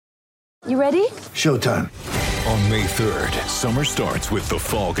You ready? Showtime. On May 3rd, summer starts with The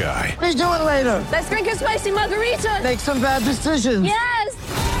Fall Guy. Let's do it later. Let's drink a spicy margarita. Make some bad decisions. Yes!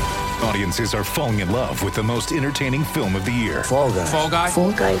 Audiences are falling in love with the most entertaining film of the year. Fall Guy. Fall Guy?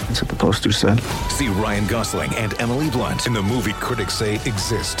 Fall Guy. That's what the poster said. See Ryan Gosling and Emily Blunt in the movie critics say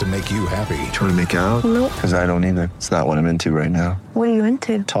exists to make you happy. Trying to make it out? Nope. Because I don't either. It's not what I'm into right now. What are you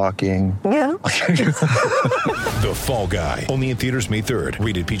into? Talking. Yeah. The Fall Guy. Only in theaters May 3rd.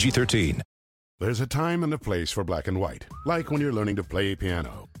 Rated PG-13. There's a time and a place for black and white, like when you're learning to play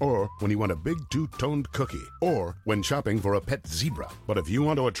piano, or when you want a big two-toned cookie, or when shopping for a pet zebra. But if you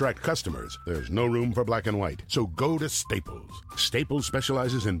want to attract customers, there's no room for black and white. So go to Staples. Staples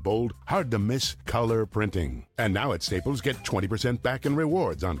specializes in bold, hard-to-miss color printing. And now at Staples, get 20% back in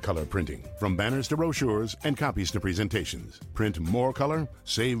rewards on color printing, from banners to brochures and copies to presentations. Print more color,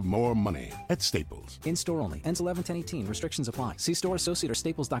 save more money at Staples. In-store only. Ends 11/10/18. Restrictions apply. See store associate or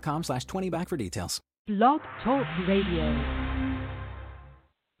staples.com/20back for details. Blog Talk Radio.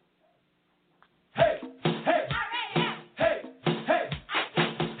 Hey, hey, hey, hey, hey,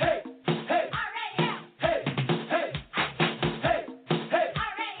 hey, hey,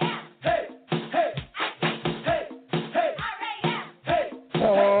 hey,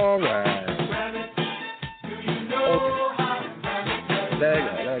 All right. There you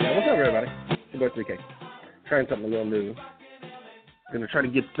go. What's up, everybody? It's your boy 3K. Trying something a little new. Going to try to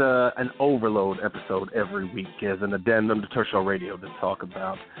get an overload episode every week as an addendum to Tertial Radio to talk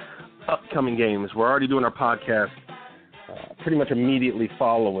about upcoming games. We're already doing our podcast pretty much immediately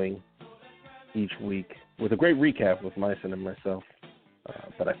following each week with a great recap with Myson and myself.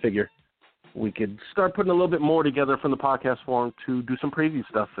 But I figure we could start putting a little bit more together from the podcast form to do some preview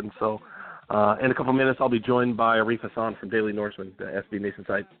stuff. And so in a couple minutes, I'll be joined by Arif Hasan from Daily Norseman, the SB Nation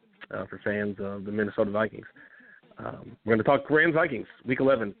site for fans of the Minnesota Vikings. We're going to talk Rams Vikings, Week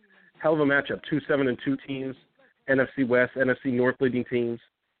 11. Hell of a matchup. 2-7-2 teams, NFC West, NFC North leading teams.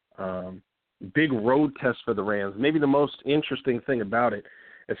 Big road test for the Rams. Maybe the most interesting thing about it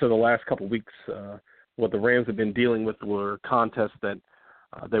is so the last couple weeks, what the Rams have been dealing with were contests that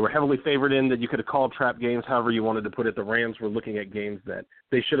they were heavily favored in, that you could have called trap games, however you wanted to put it. The Rams were looking at games that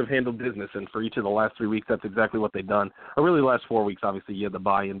they should have handled business, and for each of the last 3 weeks, that's exactly what they've done. Or really the last 4 weeks, obviously, you had the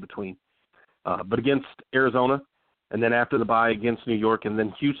bye in between. But against Arizona, and then after the bye against New York and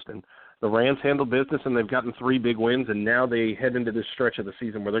then Houston, the Rams handled business, and they've gotten 3 big wins, and now they head into this stretch of the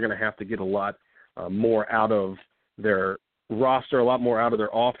season where they're going to have to get a lot more out of their roster, a lot more out of their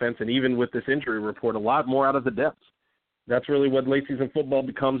offense, and even with this injury report, a lot more out of the depth. That's really what late season football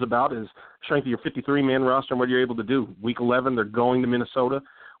becomes about, is strength of your 53-man roster and what you're able to do. Week 11, they're going to Minnesota.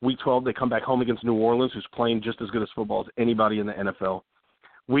 Week 12, they come back home against New Orleans, who's playing just as good as football as anybody in the NFL.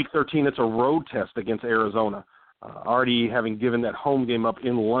 Week 13, it's a road test against Arizona. Already having given that home game up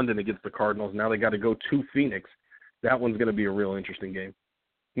in London against the Cardinals, now they got to go to Phoenix. That one's going to be a real interesting game.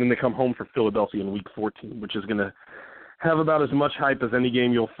 And then they come home for Philadelphia in Week 14, which is going to have about as much hype as any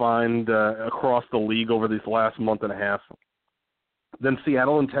game you'll find across the league over this last month and a half. Then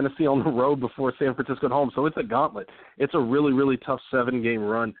Seattle and Tennessee on the road before San Francisco at home. So it's a gauntlet. It's a really, really tough 7-game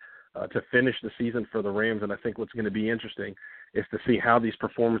run to finish the season for the Rams, and I think what's going to be interesting is to see how these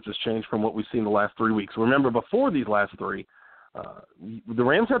performances change from what we've seen the last 3 weeks. Remember, before these last 3, the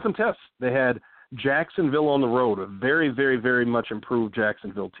Rams had some tests. They had Jacksonville on the road, a very, very, very much improved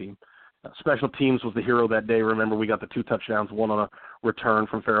Jacksonville team. Special teams was the hero that day. Remember, we got the 2 touchdowns, one on a return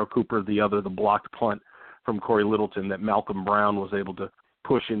from Farrell Cooper, the other the blocked punt from Corey Littleton that Malcolm Brown was able to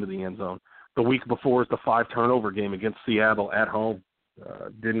push into the end zone. The week before is the 5-turnover game against Seattle at home.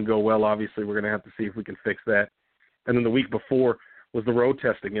 Didn't go well, obviously. We're going to have to see if we can fix that. And then the week before was the road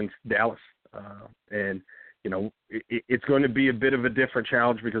test against Dallas. And, you know, it's going to be a bit of a different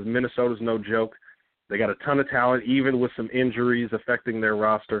challenge because Minnesota's no joke. They got a ton of talent, even with some injuries affecting their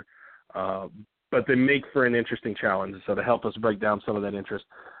roster. But they make for an interesting challenge. So to help us break down some of that interest,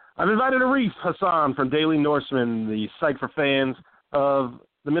 I've invited Arif Hasan from Daily Norseman, the site for fans of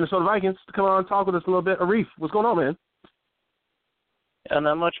the Minnesota Vikings, to come on and talk with us a little bit. Arif, what's going on, man?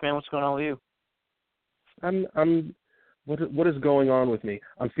 Not much, man. What's going on with you? What is going on with me?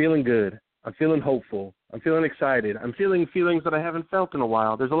 I'm feeling good. I'm feeling hopeful. I'm feeling excited. I'm feeling feelings that I haven't felt in a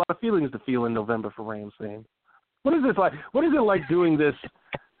while. There's a lot of feelings to feel in November for Rams fans. What is this like? What is it like doing this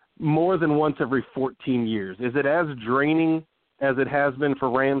more than once every 14 years? Is it as draining as it has been for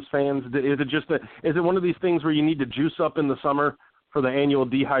Rams fans? Is it one of these things where you need to juice up in the summer for the annual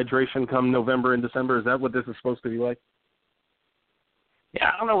dehydration come November and December? Is that what this is supposed to be like? Yeah,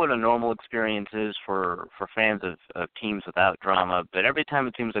 I don't know what a normal experience is for fans of teams without drama, but every time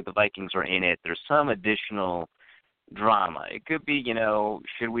it seems like the Vikings are in it, there's some additional drama. It could be,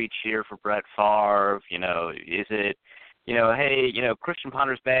 should we cheer for Brett Favre? Is it, hey, Christian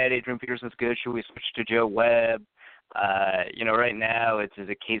Ponder's bad, Adrian Peterson's good, should we switch to Joe Webb? Right now is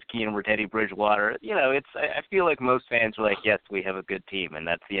it Case Keenum or Teddy Bridgewater? I feel like most fans are like, yes, we have a good team, and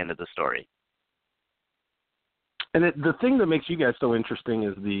that's the end of the story. And the thing that makes you guys so interesting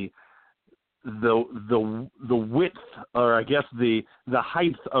is the width, or I guess the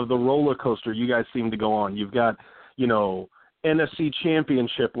height of the roller coaster you guys seem to go on. You've got, NFC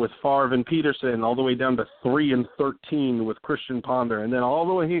Championship with Favre and Peterson, all the way down to 3-13 with Christian Ponder, and then all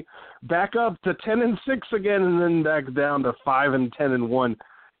the way back up to 10-6 again, and then back down to 5-10-1.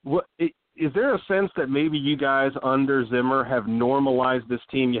 Is there a sense that maybe you guys under Zimmer have normalized this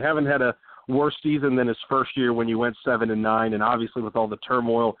team? You haven't had a worse season than his first year when you went 7-9, and obviously with all the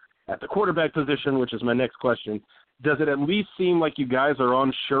turmoil at the quarterback position, which is my next question, does it at least seem like you guys are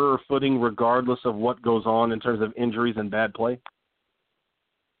on surer footing regardless of what goes on in terms of injuries and bad play?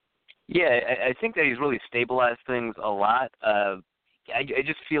 Yeah, I think that he's really stabilized things a lot. I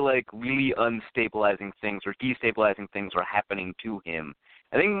just feel like really unstabilizing things or destabilizing things are happening to him.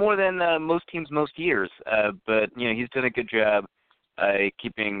 I think more than most teams most years, but he's done a good job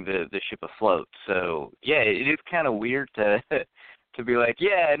keeping the ship afloat. So yeah, it is kind of weird to to be like,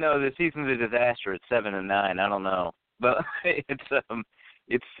 yeah, no, the season's a disaster at 7-9. I don't know, but it's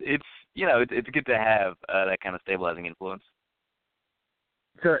good to have that kind of stabilizing influence.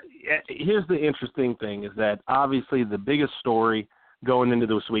 So here's the interesting thing: is that obviously the biggest story going into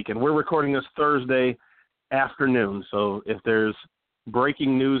this weekend. We're recording this Thursday afternoon, so if there's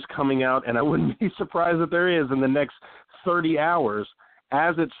breaking news coming out, and I wouldn't be surprised if there is in the next 30 hours.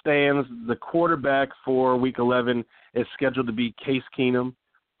 As it stands, the quarterback for Week 11 is scheduled to be Case Keenum,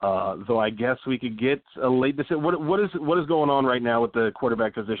 though I guess we could get a late decision. What is going on right now with the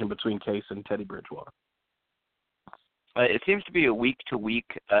quarterback position between Case and Teddy Bridgewater? It seems to be a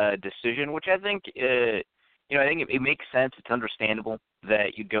week-to-week decision, which I think, I think it makes sense. It's understandable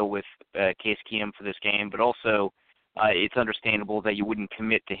that you go with Case Keenum for this game, but also it's understandable that you wouldn't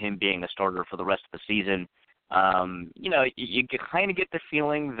commit to him being a starter for the rest of the season. You kind of get the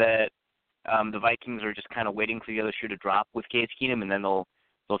feeling that the Vikings are just kind of waiting for the other shoe to drop with Case Keenum, and then they'll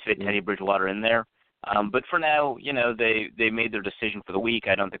fit Teddy Bridgewater in there. But for now, they made their decision for the week.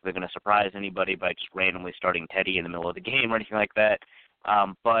 I don't think they're going to surprise anybody by just randomly starting Teddy in the middle of the game or anything like that.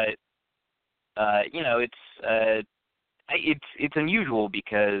 It's unusual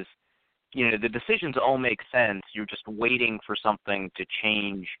because the decisions all make sense. You're just waiting for something to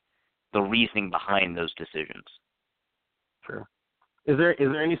change the reasoning behind those decisions. Sure. Is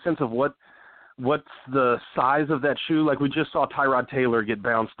there any sense of what's the size of that shoe? Like we just saw Tyrod Taylor get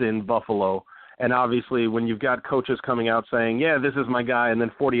bounced in Buffalo, and obviously when you've got coaches coming out saying, yeah, this is my guy, and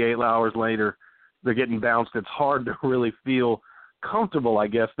then 48 hours later they're getting bounced, it's hard to really feel comfortable, I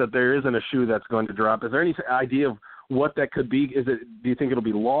guess, that there isn't a shoe that's going to drop. Is there any idea of what that could be? Do you think it'll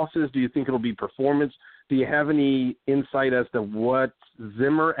be losses? Do you think it'll be performance? Do you have any insight as to what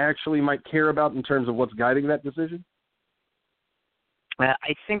Zimmer actually might care about in terms of what's guiding that decision?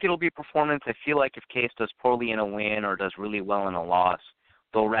 I think it'll be performance. I feel like if Case does poorly in a win or does really well in a loss,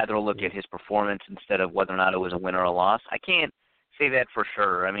 they'll rather look at his performance instead of whether or not it was a win or a loss. I can't say that for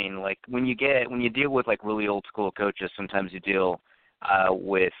sure. I mean, like when you deal with like really old school coaches, sometimes you deal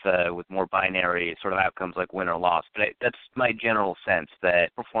with more binary sort of outcomes like win or loss. But that's my general sense,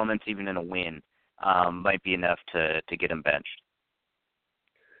 that performance even in a win might be enough to get him benched.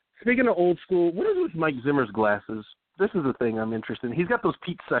 Speaking of old school, what is with Mike Zimmer's glasses? This is the thing I'm interested in. He's got those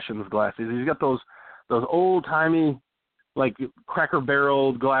Pete Sessions glasses. He's got those old-timey, like Cracker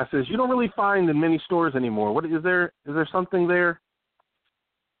Barrel glasses you don't really find in many stores anymore. What is there something there?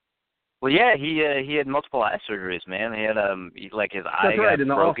 Well, yeah, he had multiple eye surgeries, man. He had his eye got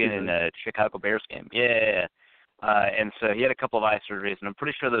broken in a Chicago Bears game. Yeah. And so he had a couple of eye surgeries, and I'm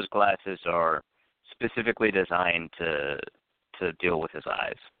pretty sure those glasses are specifically designed to deal with his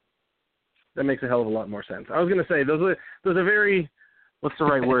eyes. That makes a hell of a lot more sense. I was going to say, those are very, what's the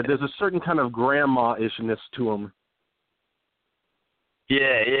right word? There's a certain kind of grandma-ishness to them.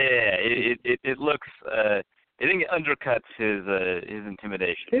 Yeah. It looks, I think it undercuts his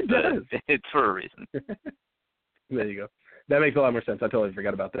intimidation. It does. It's for a reason. There you go. That makes a lot more sense. I totally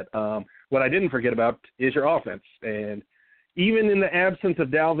forgot about that. What I didn't forget about is your offense. And even in the absence of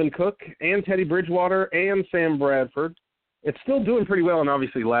Dalvin Cook and Teddy Bridgewater and Sam Bradford, it's still doing pretty well, and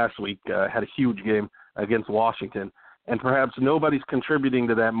obviously last week had a huge game against Washington, and perhaps nobody's contributing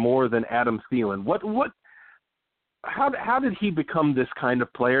to that more than Adam Thielen. How did he become this kind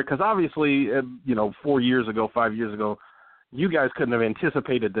of player? Because obviously, 5 years ago, you guys couldn't have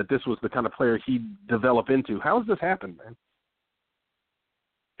anticipated that this was the kind of player he'd develop into. How has this happened, man?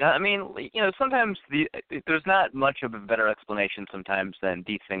 I mean, sometimes there's not much of a better explanation sometimes than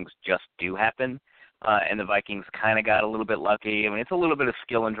these things just do happen, and the Vikings kind of got a little bit lucky. I mean, it's a little bit of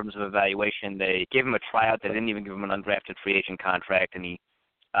skill in terms of evaluation. They gave him a tryout. They didn't even give him an undrafted free agent contract, and he,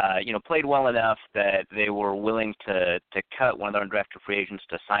 played well enough that they were willing to cut one of their undrafted free agents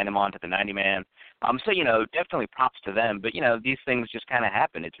to sign him on to the 90-man. So, definitely props to them. But, these things just kind of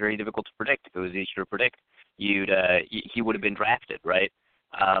happen. It's very difficult to predict. If it was easier to predict, he would have been drafted, right?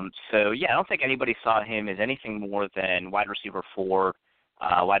 So, I don't think anybody saw him as anything more than wide receiver 4,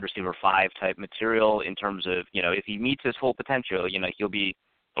 wide receiver 5 type material in terms of, if he meets his full potential, he'll be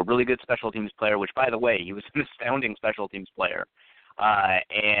a really good special teams player, which, by the way, he was an astounding special teams player.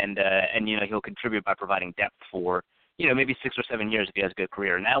 And he'll contribute by providing depth for, maybe 6 or 7 years if he has a good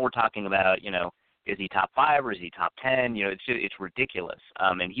career. Now we're talking about, is he top 5 or is he top 10? It's ridiculous.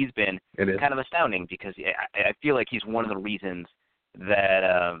 And he's been kind of astounding because I feel like he's one of the reasons that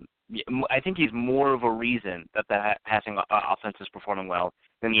I think he's more of a reason that the passing offense is performing well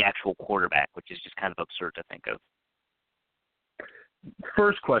than the actual quarterback, which is just kind of absurd to think of.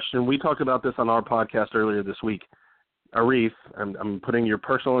 First question, we talked about this on our podcast earlier this week. Arif, I'm putting your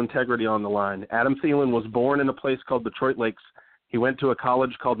personal integrity on the line. Adam Thielen was born in a place called Detroit Lakes. He went to a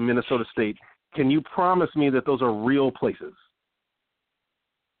college called Minnesota State. Can you promise me that those are real places?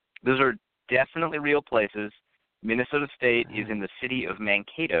 Those are definitely real places. Minnesota State is in the city of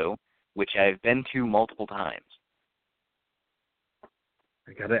Mankato, which I've been to multiple times.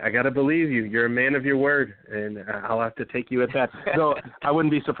 I gotta believe you. You're a man of your word, and I'll have to take you at that. So I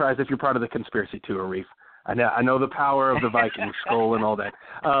wouldn't be surprised if you're part of the conspiracy too, Arif. I know the power of the Viking skull and all that.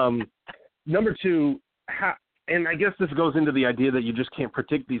 Number 2, and I guess this goes into the idea that you just can't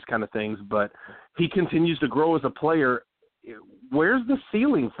predict these kind of things, but he continues to grow as a player. Where's the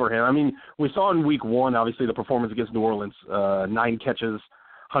ceiling for him? I mean, we saw in week 1, obviously, the performance against New Orleans, 9 catches,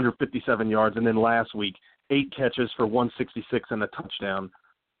 157 yards, and then last week, 8 catches for 166 and a touchdown.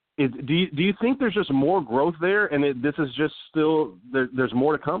 Do you think there's just more growth there, and this is just still there's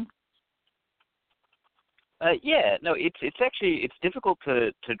more to come? It's difficult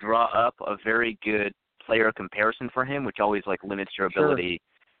to draw up a very good player comparison for him, which always limits your ability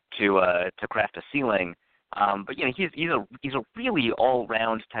to craft a ceiling. But he's a really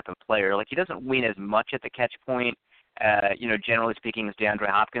all-round type of player. He doesn't win as much at the catch point, generally speaking, as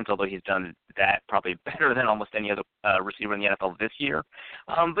DeAndre Hopkins, although he's done that probably better than almost any other receiver in the NFL this year.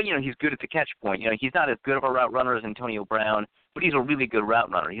 But he's good at the catch point. He's not as good of a route runner as Antonio Brown, but he's a really good route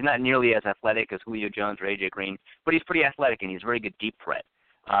runner. He's not nearly as athletic as Julio Jones or A.J. Green, but he's pretty athletic, and he's a very good deep threat.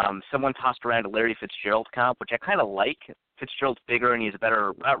 Someone tossed around a Larry Fitzgerald comp, which I kind of like. Fitzgerald's bigger, and he's a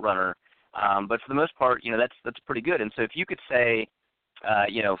better route runner. But for the most part, that's pretty good. And so if you could say,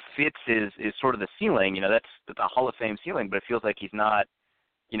 Fitz is sort of the ceiling, that's the Hall of Fame ceiling, but it feels like he's not,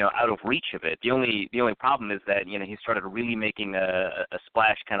 out of reach of it. The only problem is that, he started really making a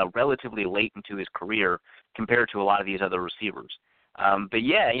splash kind of relatively late into his career compared to a lot of these other receivers.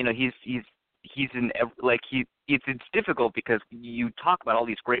 It's difficult because you talk about all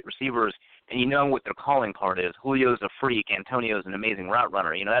these great receivers and you know what their calling card is. Julio's a freak, Antonio's an amazing route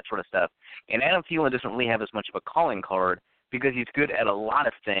runner, that sort of stuff. And Adam Thielen doesn't really have as much of a calling card because he's good at a lot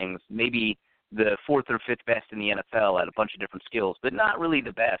of things, maybe the 4th or 5th best in the NFL at a bunch of different skills, but not really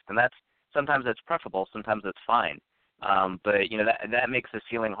the best. And sometimes that's preferable, sometimes that's fine. But that makes the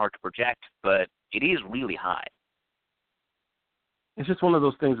ceiling hard to project, but it is really high. It's just one of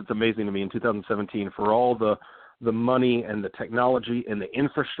those things that's amazing to me in 2017 for all the money and the technology and the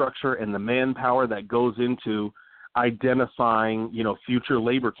infrastructure and the manpower that goes into identifying, future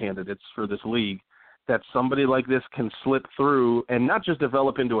labor candidates for this league, that somebody like this can slip through and not just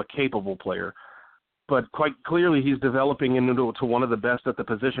develop into a capable player, but quite clearly he's developing into one of the best at the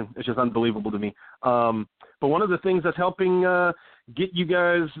position. It's just unbelievable to me. But one of the things that's helping get you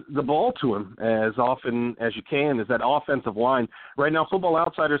guys the ball to him as often as you can is that offensive line. Right now, Football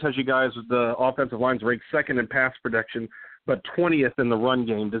Outsiders has you guys, the offensive line's ranked 2nd in pass protection, but 20th in the run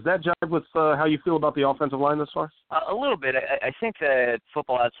game. Does that jive with how you feel about the offensive line this far? A little bit. I think that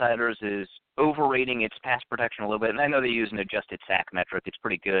Football Outsiders is overrating its pass protection a little bit, and I know they use an adjusted sack metric. It's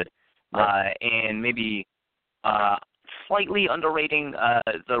pretty good. Right. And maybe slightly underrating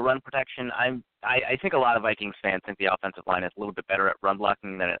the run protection. I think a lot of Vikings fans think the offensive line is a little bit better at run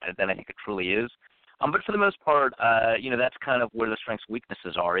blocking than I think it truly is. But for the most part, that's kind of where the strengths and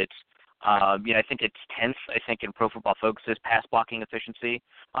weaknesses are. It's I think it's 10th, in Pro Football Focus's pass blocking efficiency.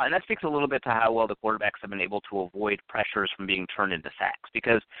 And that speaks a little bit to how well the quarterbacks have been able to avoid pressures from being turned into sacks,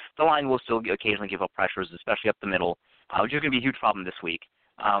 because the line will still occasionally give up pressures, especially up the middle. which is going to be a huge problem this week.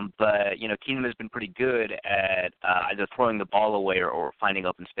 But, Keenum has been pretty good at either throwing the ball away or finding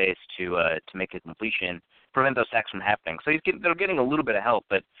open space to make a completion, prevent those sacks from happening. So they're getting a little bit of help,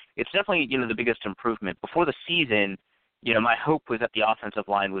 but it's definitely, the biggest improvement. Before the season, my hope was that the offensive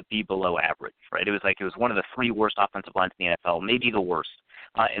line would be below average, right? It was one of the 3 worst offensive lines in the NFL, maybe the worst,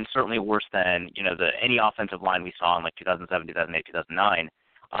 and certainly worse than, any offensive line we saw in like 2007, 2008, 2009.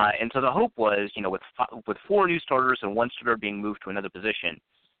 And so the hope was, with 4 new starters and 1 starter being moved to another position,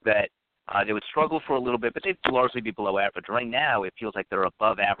 that they would struggle for a little bit, but they'd largely be below average. Right now, it feels like they're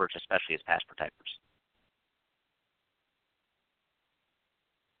above average, especially as pass protectors.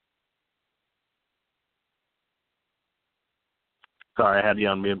 Sorry, I had you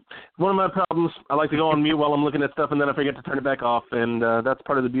on mute. One of my problems, I like to go on mute while I'm looking at stuff, and then I forget to turn it back off, and that's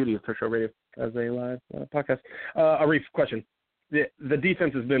part of the beauty of Turf Show Radio as a live podcast. Arif, question. The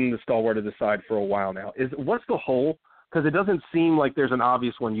defense has been the stalwart of the side for a while now. What's the hole? Because it doesn't seem like there's an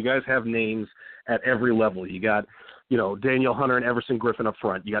obvious one. You guys have names at every level. You got, Daniel Hunter and Everson Griffin up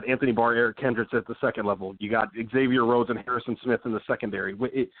front. You got Anthony Barr, Eric Kendricks at the second level. You got Xavier Rhodes and Harrison Smith in the secondary.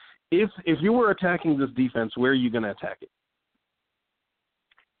 If you were attacking this defense, where are you going to attack it?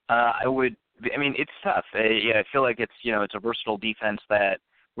 It's tough. I feel like it's a versatile defense that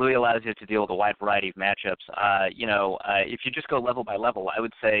really allows you to deal with a wide variety of matchups. If you just go level by level, I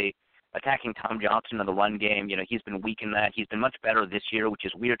would say attacking Tom Johnson in the run game, he's been weak in that. He's been much better this year, which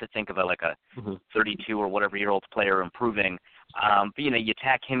is weird to think of a 32 or whatever year old player improving. But you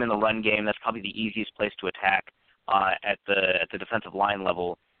attack him in the run game. That's probably the easiest place to attack at the defensive line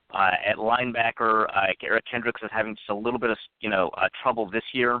level. At linebacker, Eric Kendricks is having just a little bit of trouble this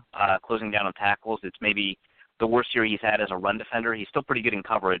year closing down on tackles. It's maybe the worst year he's had as a run defender. He's still pretty good in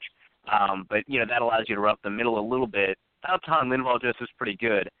coverage, but that allows you to run up the middle a little bit. Alton Linval just is pretty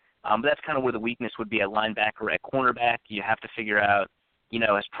good, but that's kind of where the weakness would be at linebacker. At cornerback, you have to figure out,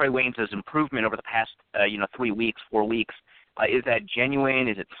 as Trey Waynes' improvement over the past 3 weeks, 4 weeks, is that genuine?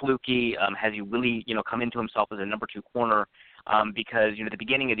 Is it fluky? Has he really come into himself as a number 2 corner? Because at the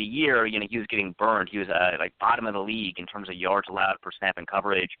beginning of the year, he was getting burned. He was bottom of the league in terms of yards allowed per snap and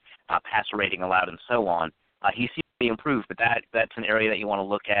coverage, passer rating allowed, and so on. He seems to be improved, but that's an area that you want to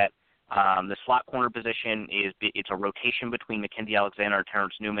look at. The slot corner position it's a rotation between Mackenzie Alexander and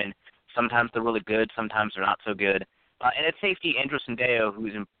Terrence Newman. Sometimes they're really good, sometimes they're not so good. And at safety, Andrew Sandeo,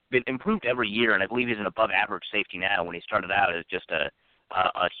 who's been improved every year, and I believe he's an above-average safety now. When he started out as just a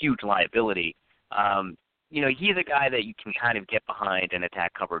huge liability. He's a guy that you can kind of get behind and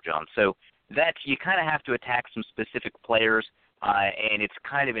attack coverage on. So you kind of have to attack some specific players, and it's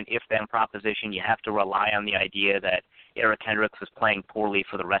kind of an if-then proposition. You have to rely on the idea that Eric Kendricks is playing poorly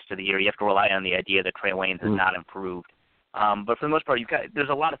for the rest of the year. You have to rely on the idea that Trey Waynes has not improved. But for the most part, there's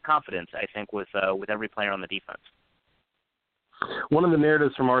a lot of confidence, I think, with every player on the defense. One of the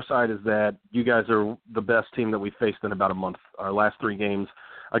narratives from our side is that you guys are the best team that we faced in about a month. Our last 3 games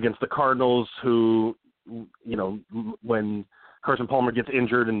against the Cardinals, who, when Carson Palmer gets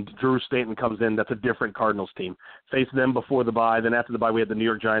injured and Drew Stanton comes in, that's a different Cardinals team. Faced them before the bye. Then after the bye, we had the New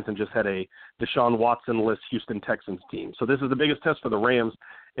York Giants and just had a Deshaun Watson-less Houston Texans team. So this is the biggest test for the Rams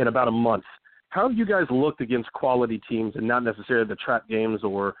in about a month. How have you guys looked against quality teams and not necessarily the trap games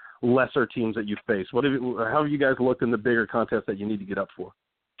or lesser teams that you face? How have you guys looked in the bigger contests that you need to get up for?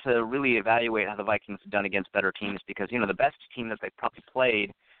 To really evaluate how the Vikings have done against better teams, because, the best team that they've probably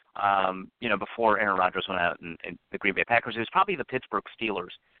played before Aaron Rodgers went out and the Green Bay Packers, it was probably the Pittsburgh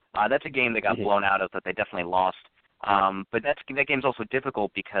Steelers. That's a game they got blown out of that they definitely lost. But that game's also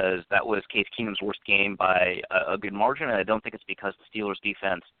difficult because that was Case Keenum's worst game by a good margin, and I don't think it's because the Steelers'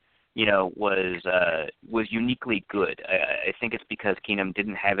 defense, was uniquely good. I think it's because Keenum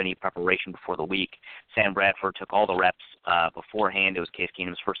didn't have any preparation before the week. Sam Bradford took all the reps beforehand. It was Case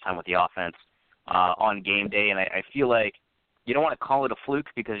Keenum's first time with the offense on game day, and I feel like you don't want to call it a fluke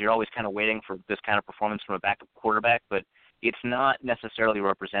because you're always kind of waiting for this kind of performance from a backup quarterback, but it's not necessarily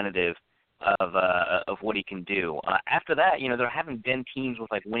representative of what he can do. After that, there haven't been teams with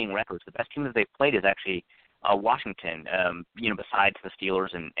winning records. The best team that they've played is actually Washington, besides the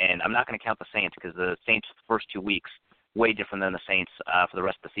Steelers, and I'm not going to count the Saints because the Saints first 2 weeks way different than the Saints for the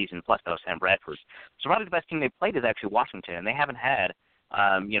rest of the season. Plus, that was Sam Bradford. So probably the best team they played is actually Washington, and they haven't had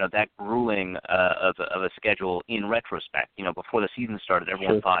that grueling of a schedule in retrospect. Before the season started,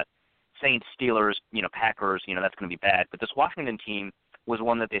 everyone thought Saints, Steelers, Packers, that's going to be bad. But this Washington team was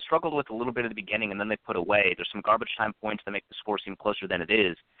one that they struggled with a little bit at the beginning, and then they put away. There's some garbage time points that make the score seem closer than it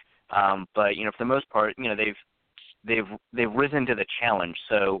is. But for the most part, they've risen to the challenge.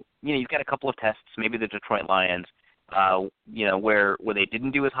 So you've got a couple of tests, maybe the Detroit Lions, where they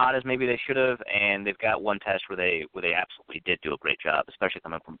didn't do as hot as maybe they should have, and they've got one test where they absolutely did do a great job, especially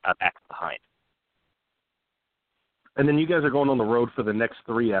coming from back behind. And then you guys are going on the road for the next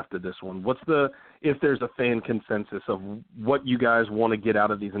 3 after this one. If there's a fan consensus of what you guys want to get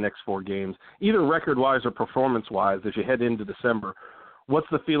out of these next 4 games, either record-wise or performance-wise, as you head into December, what's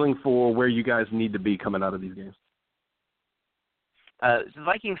the feeling for where you guys need to be coming out of these games? The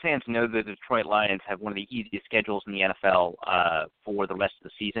Vikings fans know the Detroit Lions have one of the easiest schedules in the NFL for the rest of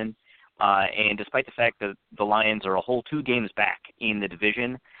the season. And despite the fact that the Lions are a whole 2 games back in the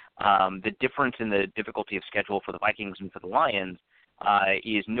division, the difference in the difficulty of schedule for the Vikings and for the Lions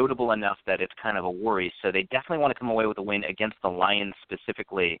is notable enough that it's kind of a worry. So they definitely want to come away with a win against the Lions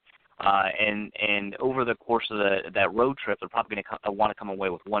specifically. And over the course of that road trip, they're probably going to want to come away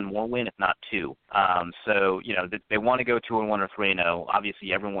with 1 more win, if not 2. So they want to go 2-1 or 3-0.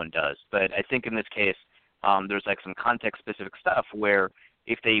 Obviously, everyone does. But I think in this case, there's like some context-specific stuff where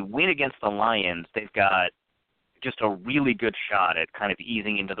if they win against the Lions, they've got just a really good shot at kind of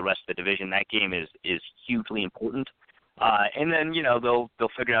easing into the rest of the division. That game is hugely important. And then, they'll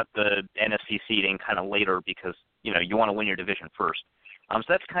figure out the NFC seeding kind of later because, you want to win your division first. So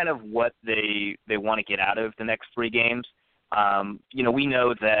that's kind of what they want to get out of the next 3 games. We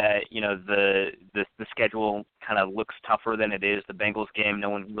know that, the schedule kind of looks tougher than it is. The Bengals game, no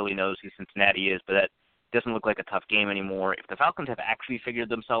one really knows who Cincinnati is, but that doesn't look like a tough game anymore. If the Falcons have actually figured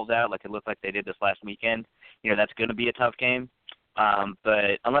themselves out like it looked like they did this last weekend, that's going to be a tough game.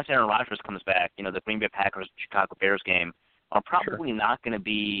 But unless Aaron Rodgers comes back, the Green Bay Packers, Chicago Bears game are probably not going to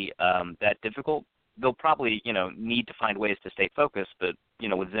be that difficult. They'll probably, need to find ways to stay focused, but,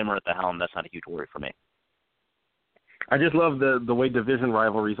 with Zimmer at the helm, that's not a huge worry for me. I just love the way division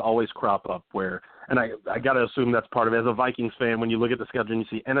rivalries always crop up and I got to assume that's part of it. As a Vikings fan, when you look at the schedule and you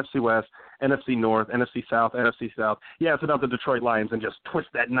see NFC West, NFC North, NFC South, yeah, it's about the Detroit Lions and just twist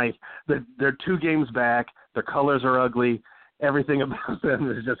that knife. They're 2 games back. Their colors are ugly. Everything about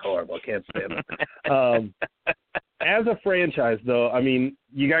them is just horrible. I can't stand them. As a franchise, though, I mean,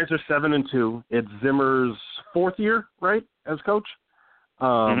 you guys are 7-2. It's Zimmer's 4th year, right, as coach?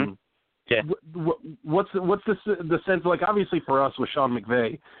 Yeah. What's the sense? Like, obviously for us with Sean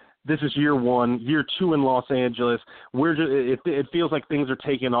McVay, this is year 1, year 2 in Los Angeles. It feels like things are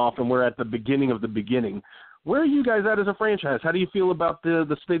taking off, and we're at the beginning of the beginning. Where are you guys at as a franchise? How do you feel about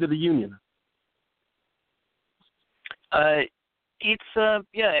the state of the union? I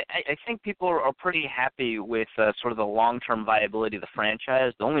think people are pretty happy with sort of the long-term viability of the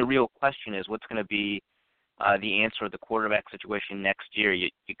franchise. The only real question is what's going to be the answer of the quarterback situation next year.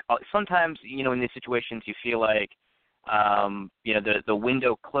 Sometimes, in these situations, you feel like, the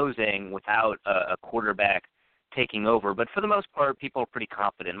window closing without a quarterback taking over. But for the most part, people are pretty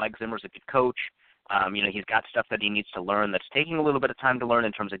confident. Mike Zimmer's a good coach. He's got stuff that he needs to learn that's taking a little bit of time to learn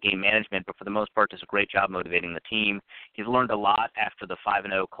in terms of game management, but for the most part, does a great job motivating the team. He's learned a lot after the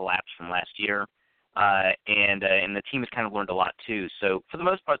 5-0 collapse from last year, and the team has kind of learned a lot too. So for the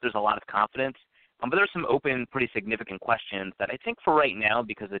most part, there's a lot of confidence, but there's some open, pretty significant questions that I think for right now,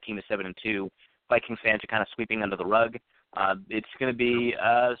 because the team is 7-2, Vikings fans are kind of sweeping under the rug. It's going to be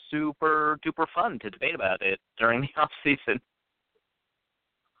super duper fun to debate about it during the off season.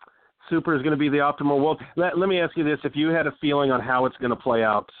 Super is going to be the optimal. Well, let me ask you this. If you had a feeling on how it's going to play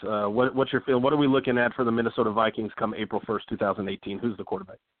out, what's your feel? What are we looking at for the Minnesota Vikings come April 1st, 2018? Who's the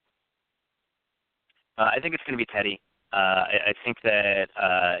quarterback? I think it's going to be Teddy. I think that,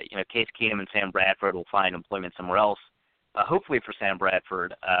 Case Keenum and Sam Bradford will find employment somewhere else. Hopefully for Sam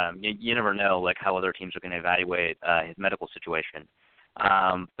Bradford. You never know, like, how other teams are going to evaluate his medical situation.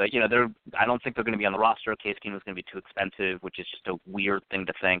 But, I don't think they're going to be on the roster. Case Keenum is going to be too expensive, which is just a weird thing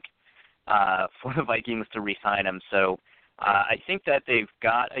to think for the Vikings to re-sign him. So I think that they've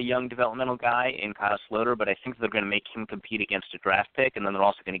got a young developmental guy in Kyle Sloter, but I think they're going to make him compete against a draft pick, and then they're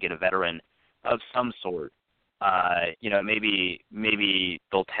also going to get a veteran of some sort. Maybe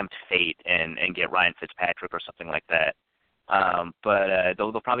they'll tempt fate and get Ryan Fitzpatrick or something like that. But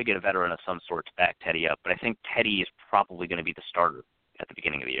they'll probably get a veteran of some sort to back Teddy up. But I think Teddy is probably going to be the starter at the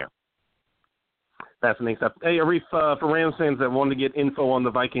beginning of the year. Fascinating stuff. Hey, Arif, for Rams fans that want to get info on the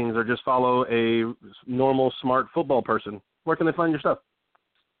Vikings or just follow a normal, smart football person, where can they find your stuff?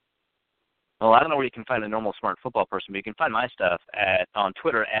 Well, I don't know where you can find a normal, smart football person, but you can find my stuff on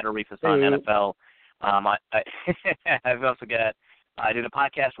Twitter at Arif Hasan NFL. I've also got I did a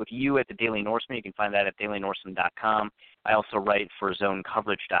podcast with you at the Daily Norseman. You can find that at dailynorseman.com. I also write for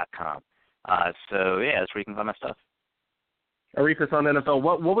zonecoverage.com. So yeah, that's where you can find my stuff. Arif Hasan NFL.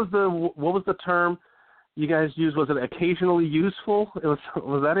 What was the term you guys used? Was it occasionally useful?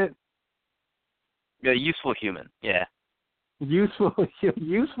 Was that it? Useful human, yeah. Useful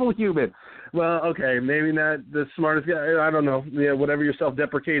human. Well, okay, maybe not the smartest guy. I don't know. Yeah, whatever your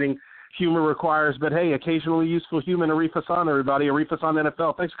self-deprecating humor requires. But, hey, occasionally useful human, Arif Hasan, everybody. Arif Hasan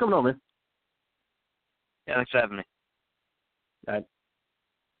NFL. Thanks for coming on, man. Yeah, thanks for having me. All right.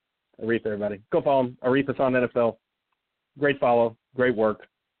 Arif, everybody. Go follow him. Arif Hasan NFL. Great follow. Great work.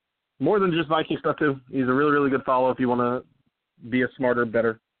 More than just Viking stuff, too. He's a really, really good follow if you want to be a smarter,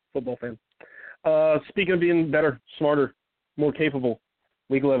 better football fan. Speaking of being better, smarter, more capable,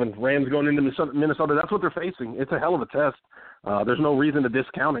 Week 11, Rams going into Minnesota. That's what they're facing. It's a hell of a test. There's no reason to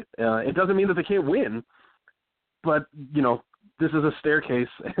discount it. It doesn't mean that they can't win, but, you know, this is a staircase,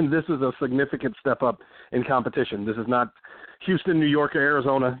 and this is a significant step up in competition. This is not Houston, New York, or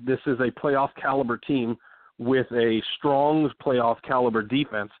Arizona. This is a playoff-caliber team with a strong playoff-caliber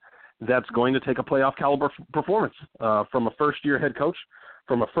defense that's going to take a playoff-caliber performance from a first-year head coach,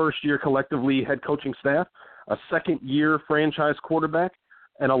 from a first-year collectively head coaching staff, a second-year franchise quarterback,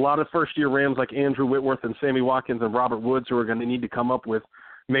 and a lot of first-year Rams like Andrew Whitworth and Sammy Watkins and Robert Woods who are going to need to come up with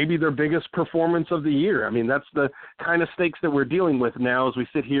maybe their biggest performance of the year. I mean, that's the kind of stakes that we're dealing with now as we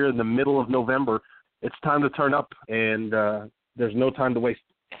sit here in the middle of November. It's time to turn up, and there's no time to waste.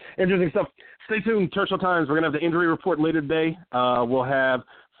 Interesting stuff. Stay tuned. Churchill Times. We're going to have the injury report later today. We'll have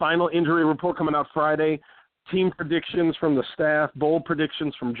final injury report coming out Friday. Team predictions from the staff, bold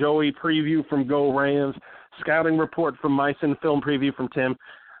predictions from Joey, preview from Go Rams, scouting report from Myson, film preview from Tim,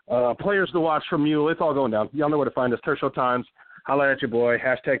 players to watch from you. It's all going down. Y'all know where to find us. Churchill Times. Holla at your boy.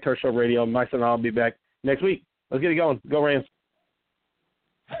 Hashtag Churchill Radio. Myson and I'll be back next week. Let's get it going. Go Rams.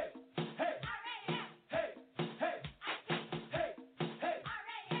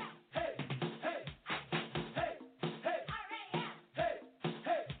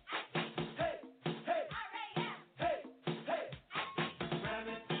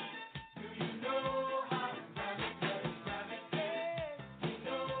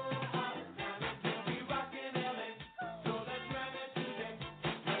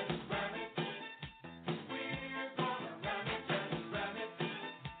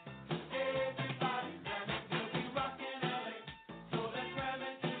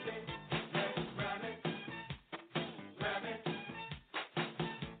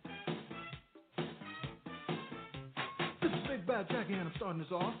 Bad Jackie and I'm starting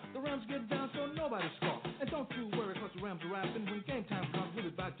this off. The Rams get down so nobody scoff. And don't you worry cause the Rams are rapping. When game time comes, we'll be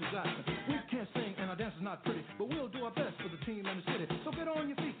back to zapping. We can't sing and our dance is not pretty, but we'll do our best for the team and the city. So get on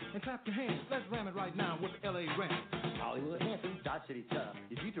your feet and clap your hands. Let's ram it right now with the LA Rams. Hollywood Hampton, Dodge City tough.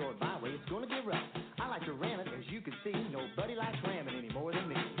 If you throw it my way, it's gonna get rough. I like to ram it, as you can see. Nobody likes ramming any more than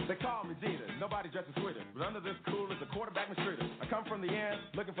me. They call me Jeter, nobody dresses sweeter. But under this cool is a quarterback mistreater. I come from the end,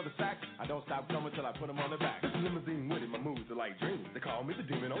 looking for the sack. I don't stop coming till I put them on the back. This is limousine with it, my moves are like dreams. They call me the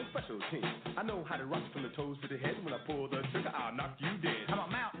demon on special teams. I know how to rock from the toes to the head. When I pull the trigger, I'll knock you dead. I'm a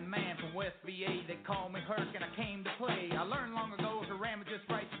mountain man from West VA. They call me Herc and I came to play. I learned long ago to ram it just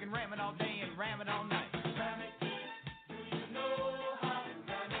right. You can ram it all day and ram it all night. Ram it. Do you know how to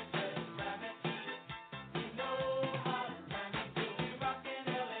ram it? Let's ram it. We know how to ram it. We'll be rocking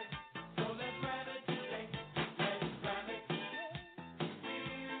LA. So let's ram it today. Let's ram it.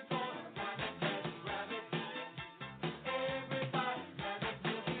 We're gonna ram it. Let's ram it. Everybody ram it.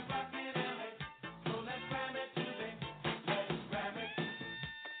 We'll be rocking LA. So let's ram it today. Let's ram it.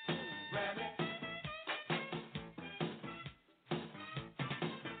 Ram it.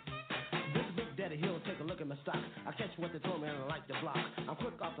 This is Big Daddy Hill, take a look at my stock. I catch what they throw me and I like to block. I'm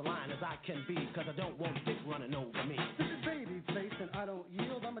quick off the line as I can be, cause I don't want dick running over me. This is Babyface and I don't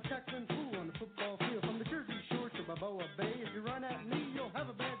yield. I'm a tackling fool on the football field. From the Jersey Shore to Balboa Bay, if you run at me, you'll have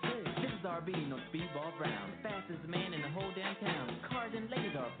a bad day. This is RB, no speedball Brown, fastest man in the whole damn town. Cars and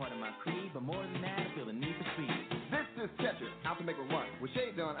ladies are a part of my creed, but more than that, I feel the need for speed. This is Catcher, out to make a run. With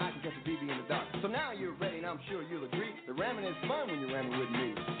shades on, I can catch a BB in the dark. So now you're ready, and I'm sure you'll agree. The ramming is fun when you're ramming with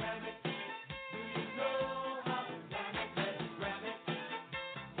me. Ram it. Do you know how to ram it? Let's ram it.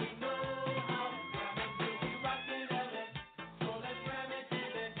 We know how to ram it. We'll be rocking LA. So let's ram it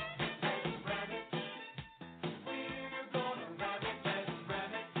today. Let's ram it. We're gonna ram it. Let's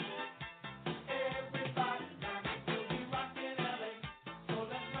ram it. Everybody ram it. We'll be rocking LA. So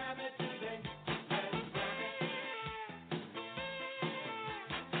let's ram it today. Let's ram it.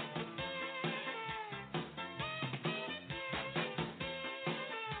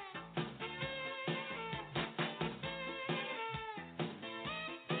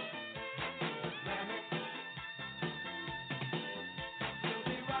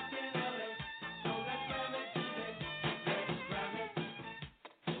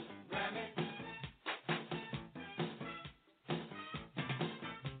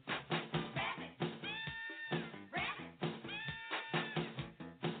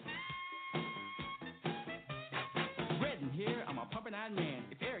 here, I'm a pumping-eyed man.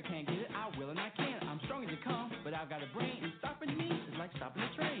 If Eric can't get it, I will and I can. I'm strong as you come, but I've got a brain, and stopping me is like stopping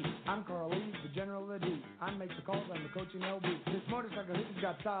a train. I'm Carl Lee, the general of the D. I make the calls, I'm the coach in LB. This motorcycle hitter's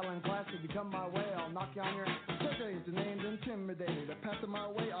got style and class. If you come my way, I'll knock you on your Thursdays. The name's intimidated. The pass my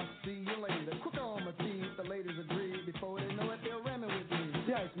way, I'll see you later. Quicker on my feet, the ladies agree. Before they know it, they'll ram it with me.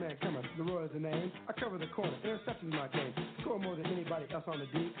 The Iceman cometh, the Roy's the name. I cover the corner, interception's my game. Score more than anybody else on the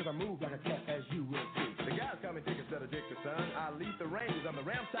D, cause I move like a cat, as you will see. The guys call me Dick instead of Dick the son. I lead the Rangers, I'm the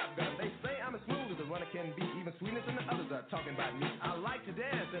Ram Top Gun. They say I'm as smooth as a runner can be, even sweetness than the others are talking about me. I like to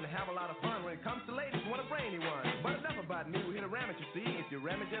dance and have a lot of fun. When it comes to ladies, want a brainy one. But enough about me, we hit a ram it, you see. If you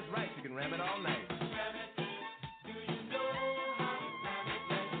ram it just right, you can ram it all night. Ram it. Do you know how to ram it?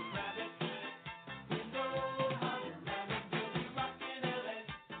 Let's ram it. We know how to ram it. We'll be rocking LA.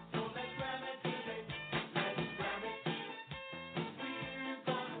 So let's ram it today. Let's ram it. We're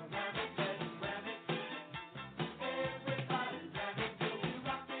gonna ram it. Let's ram it. Everybody ram it. We'll be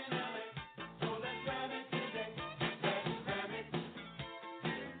rocking LA. So let's ram it today. Let's ram it.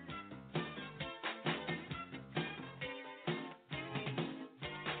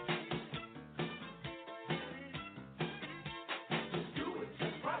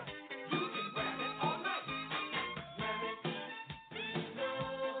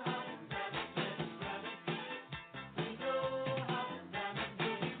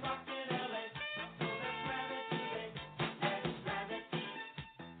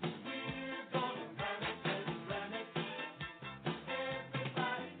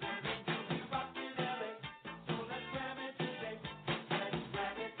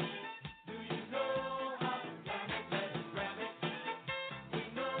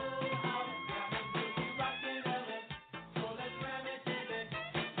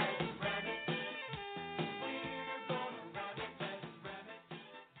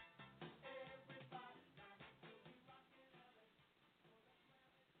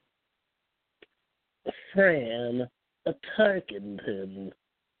 Fran, a Tarkenton.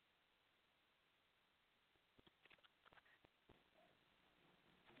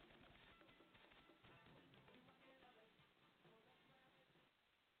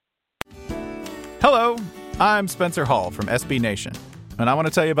 Hello, I'm Spencer Hall from SB Nation, and I want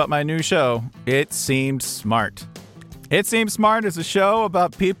to tell you about my new show, It Seemed Smart. It Seemed Smart is a show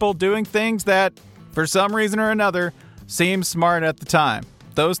about people doing things that, for some reason or another, seem smart at the time.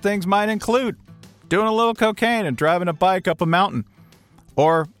 Those things might include doing a little cocaine and driving a bike up a mountain.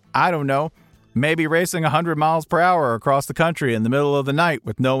 Or, I don't know, maybe racing 100 miles per hour across the country in the middle of the night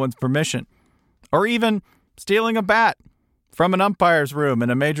with no one's permission. Or even stealing a bat from an umpire's room in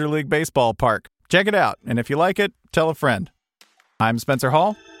a Major League Baseball park. Check it out, and if you like it, tell a friend. I'm Spencer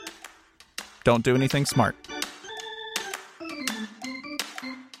Hall. Don't do anything smart.